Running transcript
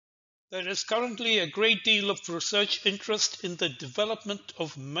There is currently a great deal of research interest in the development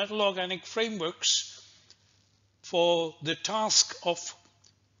of metal organic frameworks for the task of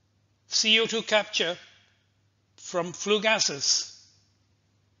CO2 capture from flue gases.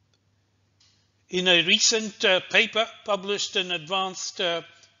 In a recent paper published in Advanced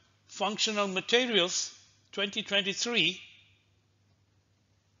Functional Materials 2023,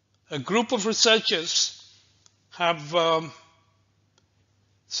 a group of researchers have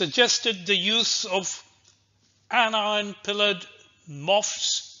suggested the use of anion pillared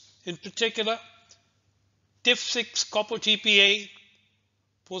MOFs, in particular TIFSIX-Cu-TPA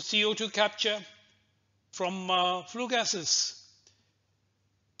for CO2 capture from flue gases.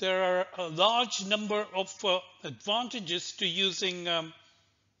 There are a large number of advantages to using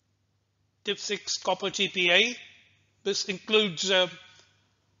TIFSIX-Cu-TPA. This includes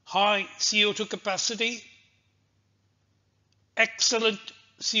high CO2 capacity, excellent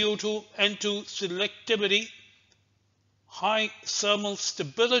CO2 N2 selectivity, high thermal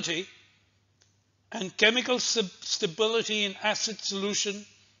stability, and chemical stability in acid solution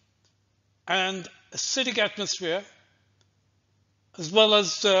and acidic atmosphere, as well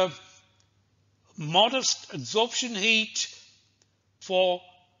as modest adsorption heat for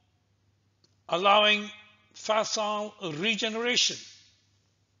allowing facile regeneration.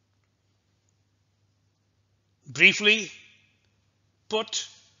 Briefly put,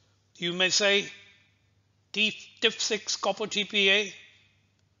 you may say TIFSIX-Cu-TPA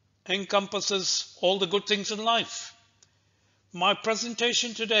encompasses all the good things in life. My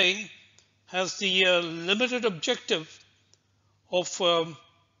presentation today has the limited objective of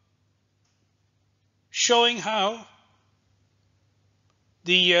showing how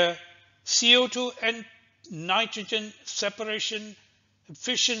the CO2 and nitrogen separation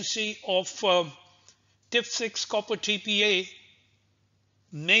efficiency of TIFSIX-Cu-TPA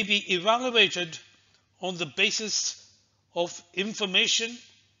may be evaluated on the basis of information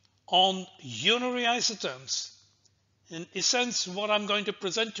on unary isotherms. In essence, what I'm going to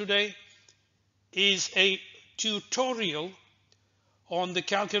present today is a tutorial on the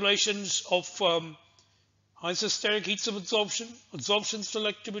calculations of isosteric heats of absorption, adsorption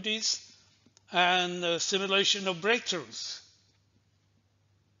selectivities, and simulation of breakthroughs.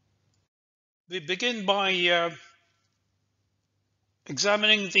 We begin by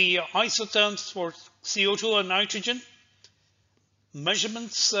examining the isotherms for CO2 and nitrogen.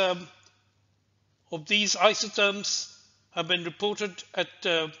 Measurements of these isotherms have been reported at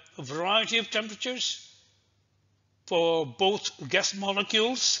a variety of temperatures for both gas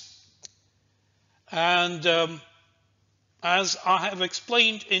molecules. And as I have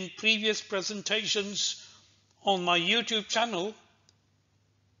explained in previous presentations on my YouTube channel,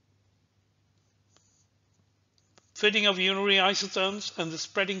 fitting of unary isotherms and the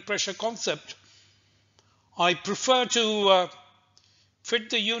spreading pressure concept, I prefer to fit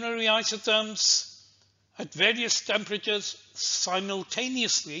the unary isotherms at various temperatures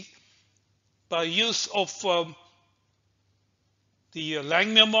simultaneously by use of the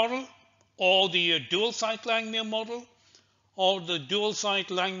Langmuir model, or the dual site Langmuir model, or the dual site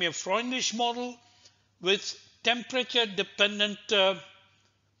Langmuir-Freundlich model with temperature dependent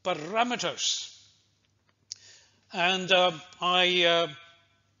parameters. And I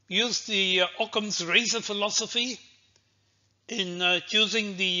use the Occam's razor philosophy in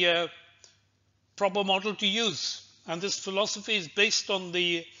choosing the proper model to use. And this philosophy is based on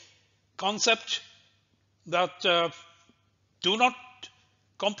the concept that do not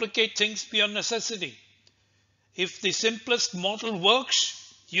complicate things beyond necessity. If the simplest model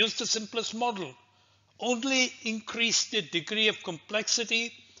works, use the simplest model. Only increase the degree of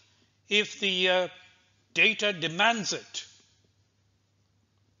complexity if the data demands it.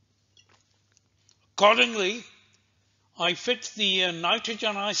 Accordingly, I fit the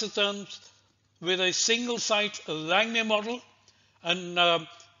nitrogen isotherms with a single site Langmuir model and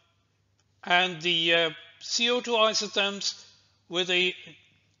the CO2 isotherms with a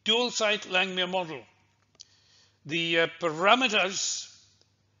dual site Langmuir model. The parameters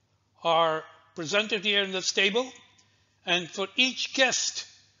are presented here in this table, and for each guest,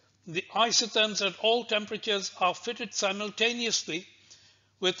 the isotherms at all temperatures are fitted simultaneously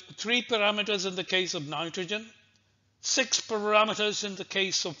with 3 parameters in the case of nitrogen, 6 parameters in the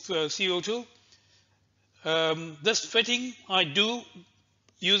case of CO2. This fitting I do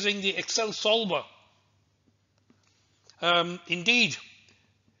using the Excel solver. Indeed,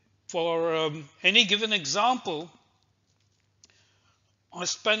 for any given example, I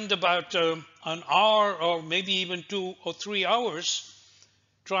spend about an hour or maybe even 2 or 3 hours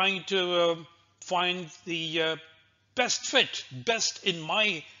trying to find the best fit, best in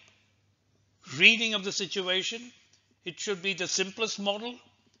my reading of the situation. It should be the simplest model,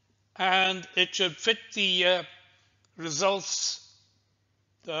 and it should fit the results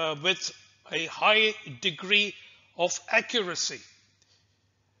with a high degree of accuracy.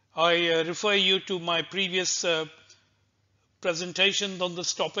 I refer you to my previous presentation on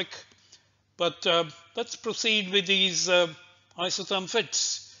this topic, but let's proceed with these isotherm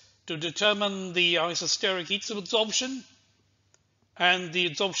fits to determine the isosteric heats of absorption and the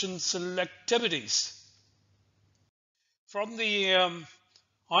absorption selectivities. From the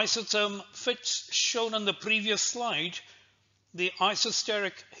isotherm fits shown on the previous slide, the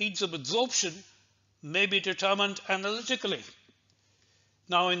isosteric heats of absorption may be determined analytically.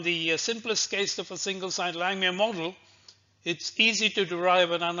 Now, in the simplest case of a single-site Langmuir model, it's easy to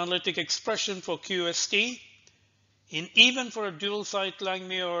derive an analytic expression for QST. Even for a dual-site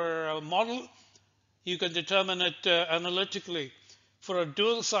Langmuir model, you can determine it analytically. For a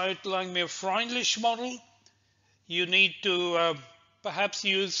dual-site Langmuir-Freundlich model, you need to perhaps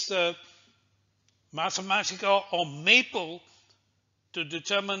use Mathematica or Maple to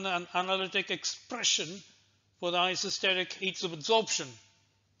determine an analytic expression for the isosteric heats of absorption.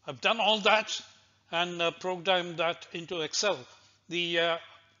 I've done all that and programmed that into Excel. The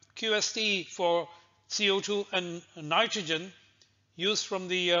QST for CO2 and nitrogen used from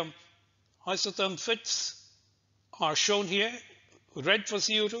the isotherm fits are shown here, red for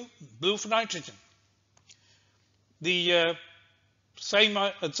CO2, blue for nitrogen. The same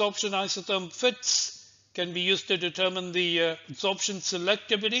adsorption isotherm fits can be used to determine the adsorption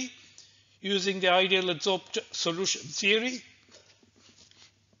selectivity using the ideal adsorbed solution theory.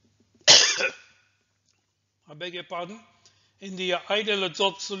 I beg your pardon. In the ideal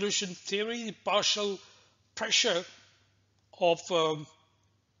adsorbed solution theory, the partial pressure of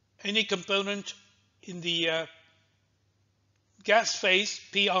any component in the gas phase,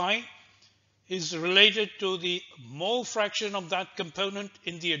 Pi, is related to the mole fraction of that component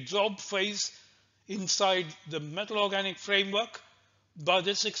in the adsorbed phase inside the metal organic framework by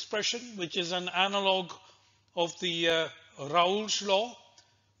this expression, which is an analog of the Raoult's law,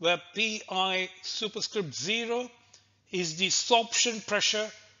 where Pi superscript 0 is the sorption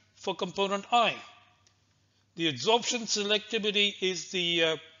pressure for component I. The adsorption selectivity is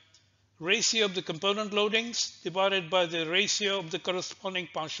the ratio of the component loadings divided by the ratio of the corresponding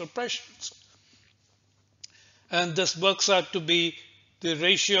partial pressures. And this works out to be the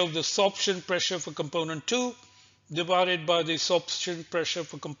ratio of the sorption pressure for component 2 divided by the sorption pressure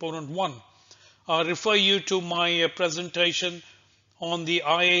for component 1. I'll refer you to my presentation on the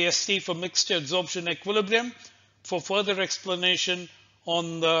IAST for mixture adsorption equilibrium for further explanation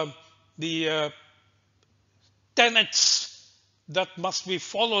on the tenets that must be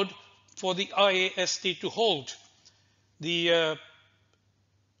followed for the IAST to hold. The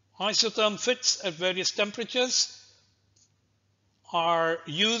isotherm fits at various temperatures are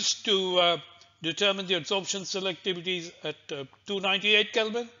used to determine the adsorption selectivities at 298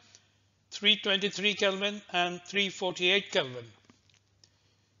 Kelvin, 323 Kelvin, and 348 Kelvin.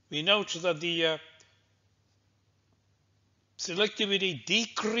 We note that the selectivity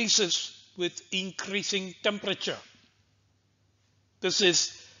decreases with increasing temperature. This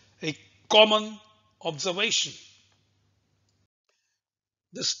is a common observation.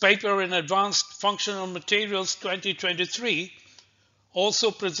 This paper in Advanced Functional Materials 2023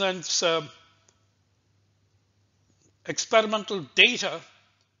 also presents experimental data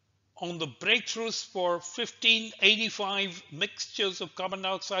on the breakthroughs for 1585 mixtures of carbon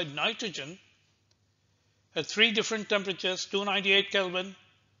dioxide nitrogen at 3 different temperatures, 298 Kelvin,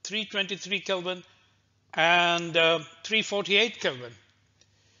 323 Kelvin, and 348 Kelvin.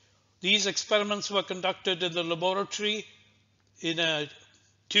 These experiments were conducted in the laboratory in a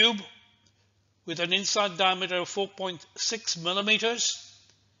tube with an inside diameter of 4.6 millimeters,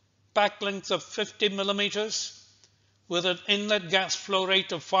 pack length of 50 millimeters, with an inlet gas flow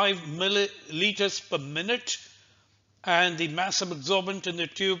rate of 5 milliliters per minute, and the mass of absorbent in the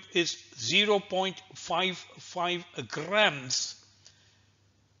tube is 0.55 grams.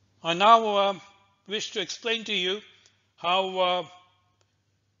 I now wish to explain to you how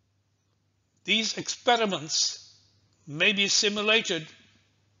these experiments may be simulated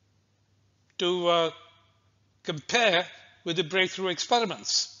to compare with the breakthrough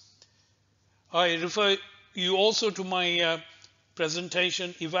experiments. I refer you also to my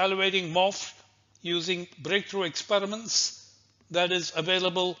presentation evaluating MOFs using breakthrough experiments that is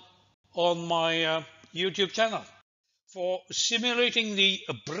available on my YouTube channel. For simulating the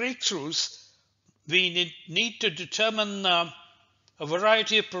breakthroughs, we need to determine a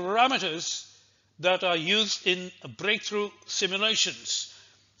variety of parameters that are used in breakthrough simulations.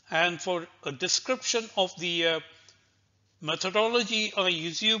 And for a description of the methodology I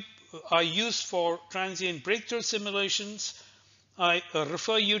use for transient breakthrough simulations, I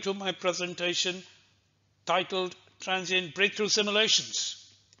refer you to my presentation titled Transient Breakthrough Simulations.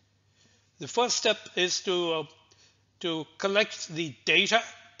 The first step is to collect the data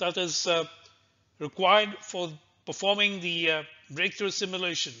that is required for performing the breakthrough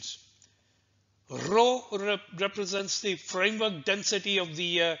simulations. Rho represents the framework density of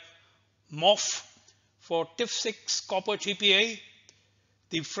the MOF for TIFSIX-Cu-TPA.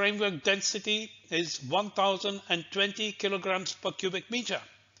 The framework density is 1020 kilograms per cubic meter.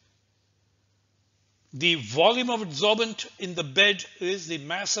 The volume of adsorbent in the bed is the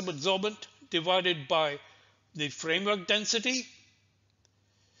mass of adsorbent divided by the framework density.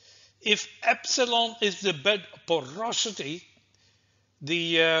 If epsilon is the bed porosity,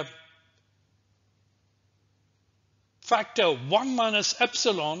 the factor 1 minus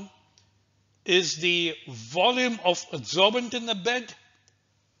epsilon is the volume of adsorbent in the bed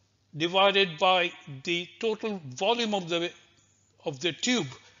divided by the total volume of the tube,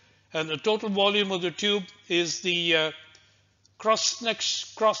 and the total volume of the tube is the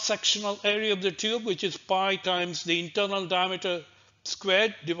cross-sectional area of the tube, which is pi times the internal diameter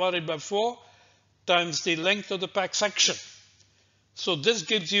squared divided by 4 times the length of the packed section. So this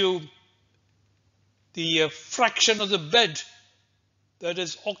gives you the fraction of the bed that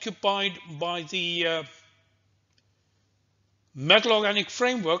is occupied by the metal organic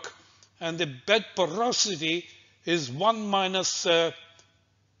framework, and the bed porosity is 1 minus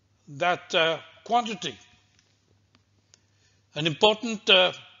that quantity. An important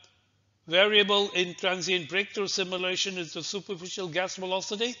variable in transient breakthrough simulation is the superficial gas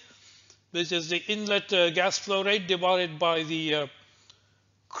velocity, which is the inlet gas flow rate divided by the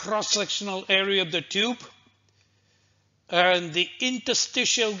cross-sectional area of the tube. And the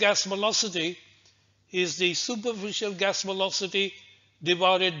interstitial gas velocity is the superficial gas velocity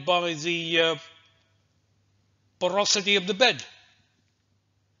divided by the porosity of the bed.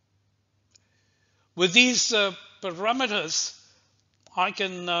 With these parameters, I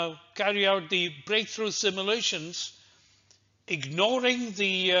can carry out the breakthrough simulations ignoring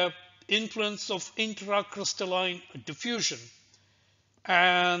the influence of intracrystalline diffusion.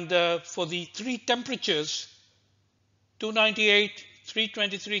 And for the three temperatures, 298,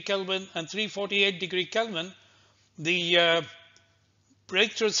 323 Kelvin, and 348 degree Kelvin, the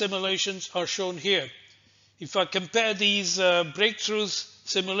breakthrough simulations are shown here. If I compare these breakthroughs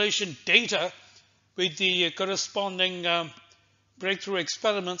simulation data with the corresponding breakthrough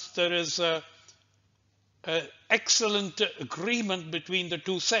experiments, there is an excellent agreement between the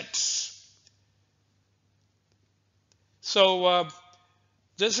two sets. So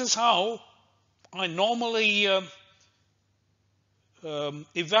this is how I normally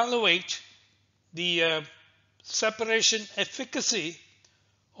evaluate the separation efficacy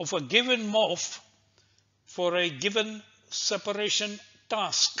of a given MOF for a given separation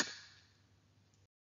task.